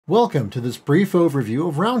Welcome to this brief overview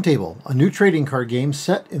of Round Table, a new trading card game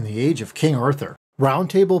set in the age of King Arthur. Round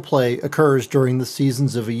Table play occurs during the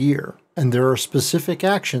seasons of a year, and there are specific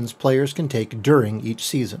actions players can take during each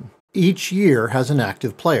season. Each year has an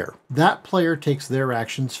active player. That player takes their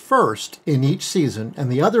actions first in each season,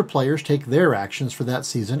 and the other players take their actions for that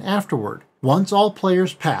season afterward. Once all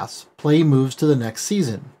players pass, play moves to the next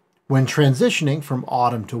season. When transitioning from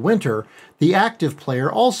autumn to winter, the active player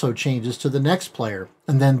also changes to the next player,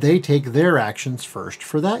 and then they take their actions first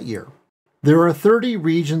for that year. There are 30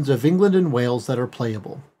 regions of England and Wales that are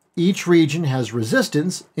playable. Each region has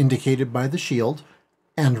resistance, indicated by the shield,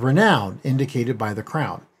 and renown, indicated by the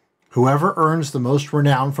crown. Whoever earns the most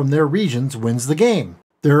renown from their regions wins the game.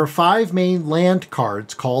 There are 5 main land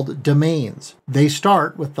cards called domains. They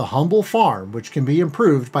start with the humble farm, which can be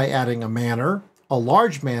improved by adding a manor, a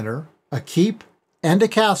large manor, a keep, and a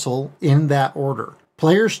castle in that order.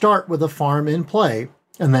 Players start with a farm in play,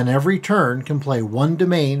 and then every turn can play one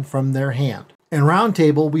domain from their hand. In Round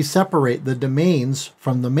Table, we separate the domains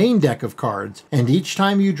from the main deck of cards, and each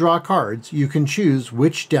time you draw cards, you can choose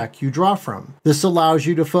which deck you draw from. This allows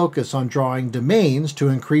you to focus on drawing domains to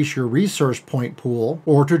increase your resource point pool,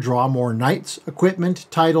 or to draw more knights, equipment,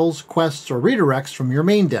 titles, quests, or redirects from your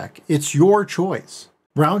main deck. It's your choice.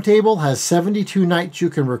 Round Table has 72 knights you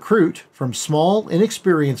can recruit, from small,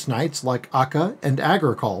 inexperienced knights like Akka and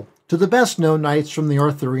Agricole, to the best-known knights from the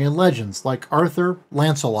Arthurian legends like Arthur,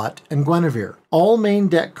 Lancelot, and Guinevere. All main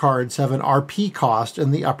deck cards have an RP cost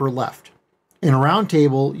in the upper left. In Round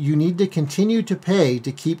Table, you need to continue to pay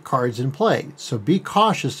to keep cards in play, so be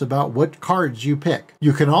cautious about what cards you pick.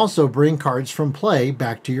 You can also bring cards from play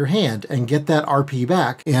back to your hand and get that RP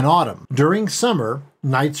back in autumn. During summer,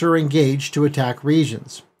 knights are engaged to attack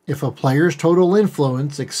regions. If a player's total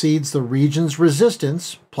influence exceeds the region's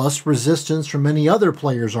resistance, plus resistance from any other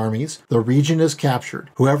player's armies, the region is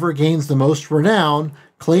captured. Whoever gains the most renown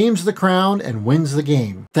claims the crown and wins the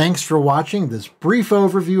game. Thanks for watching this brief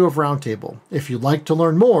overview of Round Table. If you'd like to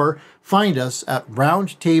learn more, find us at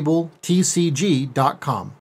roundtabletcg.com.